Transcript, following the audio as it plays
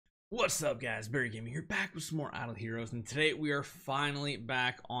What's up, guys? Barry Gaming here, back with some more Idle Heroes, and today we are finally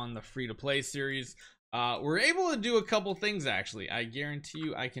back on the free-to-play series. We're able to do a couple things, actually. I guarantee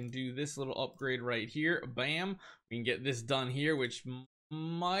you I can do this little upgrade right here. Bam! We can get this done here, which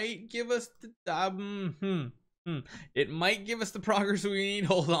might give us the... It might give us the progress we need.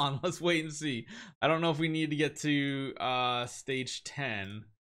 Hold on, let's wait and see. I don't know if we need to get to stage 10,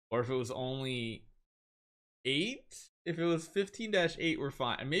 or if it was only 8. If it was 15-8, we're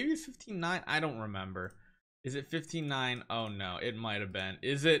fine. And maybe it's 15-9. I don't remember. Is it 15-9? Oh no, it might have been.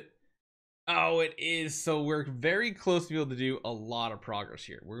 Is it? Oh, it is. So we're very close to be able to do a lot of progress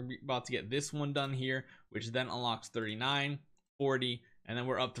here. We're about to get this one done here, which then unlocks 39, 40, and then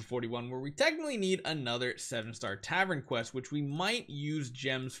we're up to 41, where we technically need another 7-star tavern quest, which we might use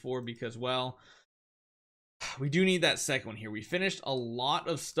gems for because, well, we do need that second one here. We finished a lot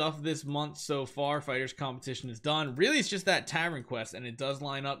of stuff this month so far. Fighters competition is done. Really, it's just that tavern quest, and it does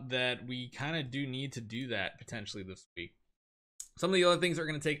line up that we kind of do need to do that potentially this week. Some of the other things are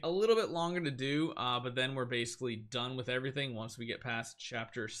going to take a little bit longer to do, but then we're basically done with everything once we get past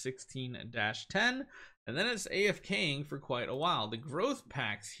chapter 16-10, and then it's AFKing for quite a while. The growth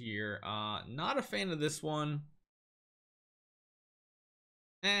packs here, not a fan of this one.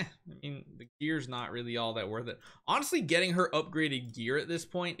 I mean, the gear's not really all that worth it. Honestly, getting her upgraded gear at this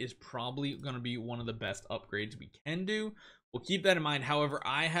point is probably going to be one of the best upgrades we can do. We'll keep that in mind. However,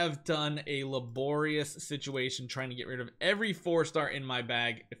 I have done a laborious situation trying to get rid of every 4-star in my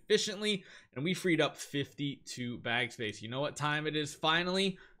bag efficiently, and we freed up 52 bag space. You know what time it is?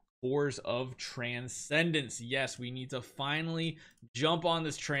 Finally, Cores of Transcendence. Yes, we need to finally jump on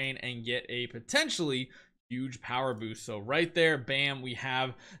this train and get a potentially huge power boost. So right there, bam, we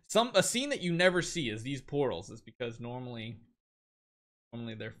have a scene that you never see is these portals. It's because normally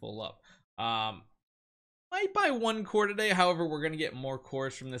they're full up. Might buy 1 core today. However, we're going to get more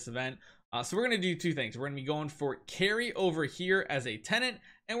cores from this event. So we're going to do 2 things. We're going to be going for carry over here as a tenant,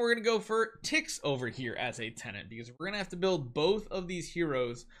 and we're going to go for ticks over here as a tenant, because we're going to have to build both of these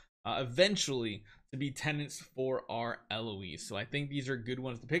heroes eventually to be tenants for our LOEs. So I think these are good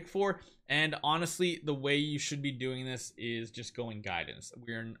ones to pick for. And honestly, the way you should be doing this is just going guidance.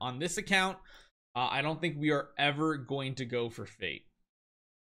 We're on this account. I don't think we are ever going to go for fate.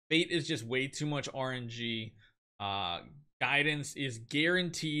 Fate is just way too much RNG. Guidance is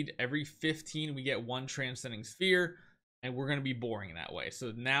guaranteed. Every 15 we get 1 transcending sphere, and we're going to be boring that way.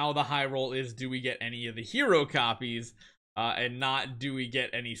 So now the high roll is, do we get any of the hero copies? And not do we get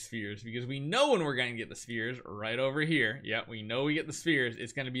any spheres, because we know when we're going to get the spheres right over here. Yep, we know we get the spheres.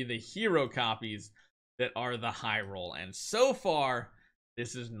 It's going to be the hero copies that are the high roll, and so far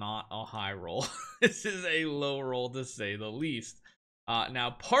this is not a high roll. This is a low roll, to say the least.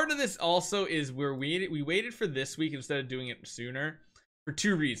 Now part of this also is we waited for this week instead of doing it sooner for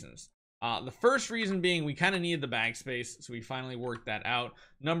 2 reasons. The first reason being we kind of needed the bag space, so we finally worked that out.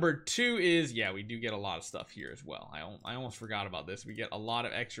 Number 2 is, yeah, we do get a lot of stuff here as well. I almost forgot about this. We get a lot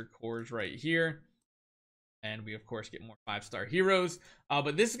of extra cores right here, and we of course get more 5-star heroes.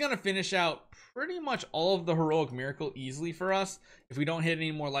 But this is going to finish out pretty much all of the heroic miracle easily for us. If we don't hit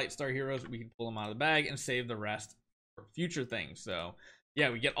any more light star heroes, we can pull them out of the bag and save the rest for future things. So yeah,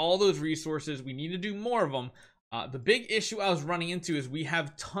 we get all those resources. We need to do more of them. The big issue I was running into is we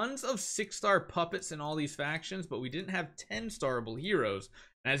have tons of 6-star puppets in all these factions, but we didn't have 10-starable heroes.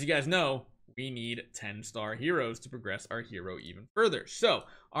 And as you guys know, we need 10-star heroes to progress our hero even further. So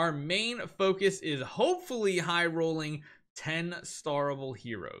our main focus is hopefully high rolling 10-starable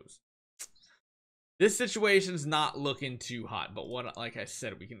heroes. This situation's not looking too hot, but like I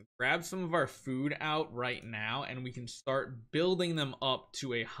said, we can grab some of our food out right now, and we can start building them up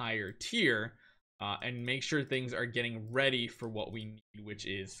to a higher tier. And make sure things are getting ready for what we need, which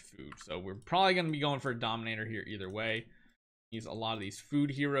is food. So we're probably going to be going for a dominator here either way. Use a lot of these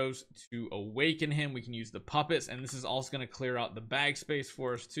food heroes to awaken him. We can use the puppets, and this is also going to clear out the bag space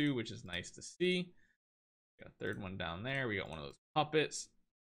for us too, which is nice to see. Got a 3rd one down there. We got one of those puppets,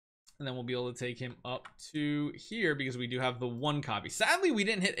 and then we'll be able to take him up to here because we do have the 1 copy. Sadly, we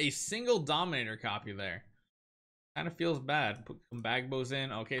didn't hit a single dominator copy there. Kind of feels bad. Put some bag bows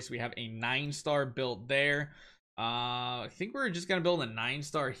in. Okay, so we have a 9-star built there. I think we're just gonna build a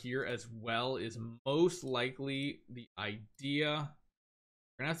 9-star here as well, is most likely the idea.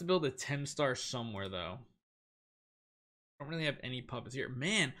 We're gonna have to build a 10-star somewhere though. I don't really have any puppets here.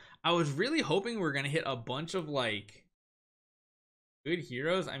 Man, I was really hoping we were gonna hit a bunch of like good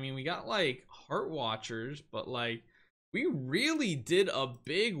heroes. I mean, we got like Heart Watchers, but like we really did a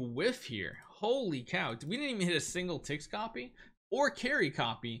big whiff here. Holy cow. We didn't even hit a single Tix copy or carry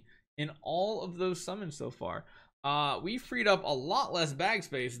copy in all of those summons so far. We freed up a lot less bag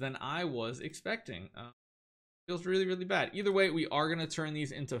space than I was expecting. Feels really, really bad. Either way, we are gonna turn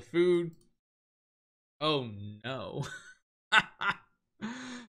these into food. Oh no.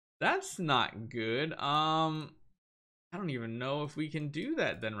 That's not good. I don't even know if we can do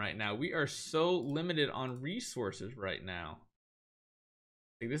that then right now. We are so limited on resources right now.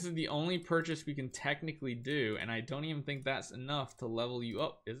 Like, this is the only purchase we can technically do, and I don't even think that's enough to level you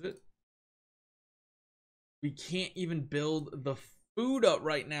up, is it? We can't even build the food up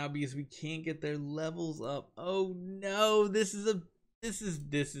right now because we can't get their levels up. Oh no, this is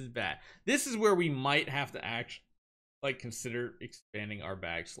bad. This is where we might have to actually like consider expanding our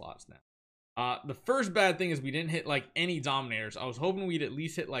bag slots now. The first bad thing is we didn't hit like any dominators. I was hoping we'd at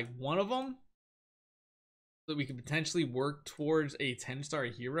least hit like one of them so that we could potentially work towards a 10-star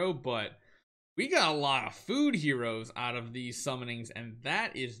hero, but we got a lot of food heroes out of these summonings, and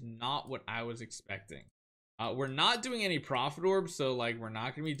that is not what I was expecting. We're not doing any profit orbs, so like we're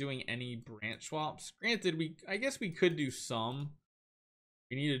not going to be doing any branch swaps. Granted, I guess we could do some.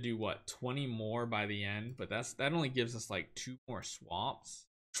 We need to do what, 20 more by the end, but that only gives us like 2 more swaps.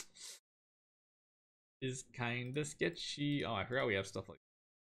 Is kind of sketchy. Oh, I forgot we have stuff like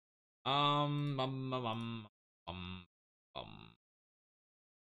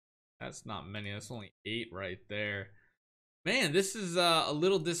that's not many. That's only 8 right there. Man, this is a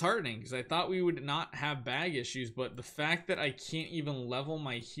little disheartening because I thought we would not have bag issues, but the fact that I can't even level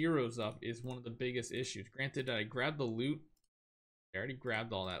my heroes up is one of the biggest issues. Granted, did I grab the loot? I already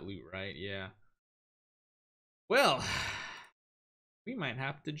grabbed all that loot, right? Yeah. Well, we might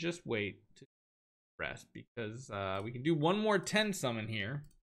have to just wait to rest because we can do one more 10 summon here.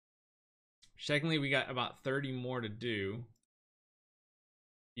 Secondly, we got about 30 more to do.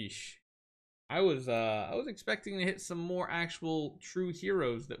 Yeesh. I was expecting to hit some more actual true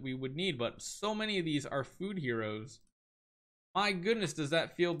heroes that we would need, but so many of these are food heroes. My goodness, does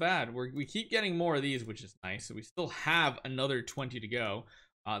that feel bad? We keep getting more of these, which is nice. So we still have another 20 to go.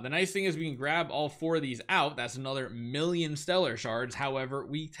 The nice thing is we can grab all 4 of these out. That's another 1,000,000 Stellar Shards. However,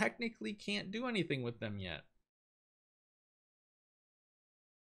 we technically can't do anything with them yet.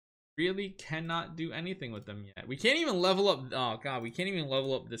 Really cannot do anything with them yet. We can't even level up. Oh god, we can't even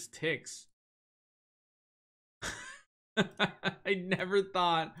level up this Tix. I never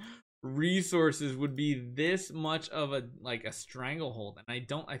thought resources would be this much of a stranglehold,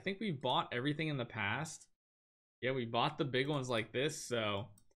 and I think we bought everything in the past. Yeah, we bought the big ones like this, so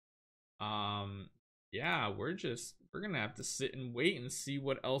yeah, we're gonna have to sit and wait and see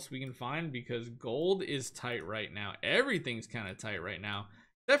what else we can find because gold is tight right now. Everything's kind of tight right now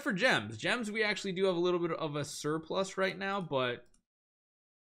except for gems. We actually do have a little bit of a surplus right now, but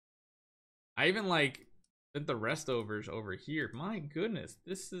I even like the rest overs over here. My goodness,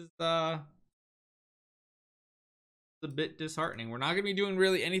 this is a bit disheartening. We're not gonna be doing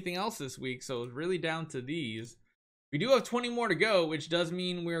really anything else this week, so it's really down to these. We do have 20 more to go, which does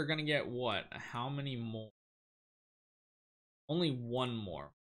mean we're gonna get what? How many more? Only 1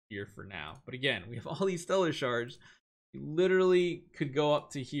 more here for now. But again, we have all these Stellar Shards. We literally could go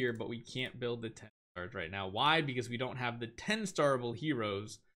up to here, but we can't build the 10 stars right now. Why? Because we don't have the 10-starable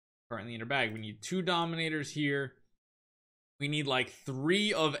heroes currently in our bag. We need 2 dominators here. We need like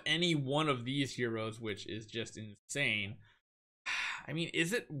 3 of any one of these heroes, which is just insane. I mean,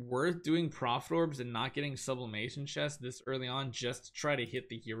 is it worth doing profit orbs and not getting sublimation chests this early on just to try to hit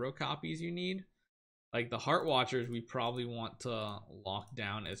the hero copies you need? Like the Heart Watchers, we probably want to lock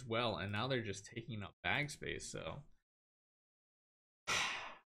down as well, and now they're just taking up bag space. So I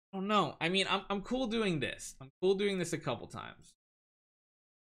don't know. I mean, I'm cool doing this. I'm cool doing this a couple times.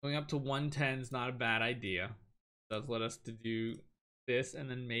 Going up to 110 is not a bad idea. It does let us to do this, and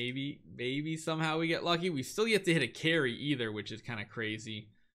then maybe somehow we get lucky. We still yet to hit a carry either, which is kind of crazy.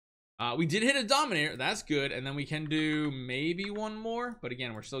 We did hit a dominator, that's good, and then we can do maybe 1 more, but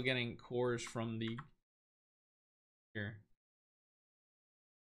again, we're still getting cores from the here.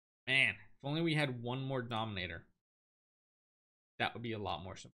 Man, if only we had 1 more dominator, that would be a lot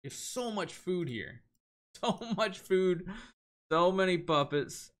more simple. We have so much food here, so much food, so many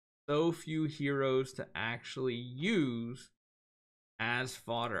puppets, so few heroes to actually use as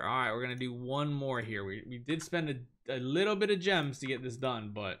fodder. All right, we're gonna do 1 more here. We did spend a little bit of gems to get this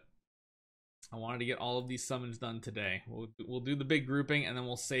done, but I wanted to get all of these summons done today. We'll do the big grouping, and then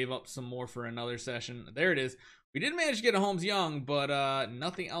we'll save up some more for another session. There it is. We did manage to get a Holmes Young, but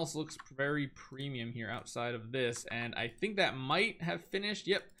nothing else looks very premium here outside of this, and I think that might have finished.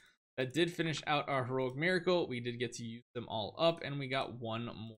 Yep, that did finish out our Heroic Miracle. We did get to use them all up, and we got 1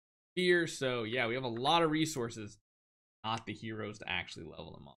 more here. So yeah, we have a lot of resources, not the heroes to actually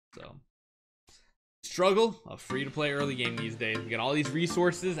level them up. So struggle of free-to-play early game these days. We got all these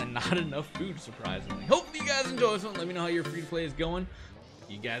resources and not enough food, surprisingly. Hopefully you guys enjoy this one. Let me know how your free-to-play is going.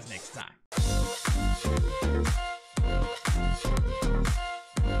 See you guys next time.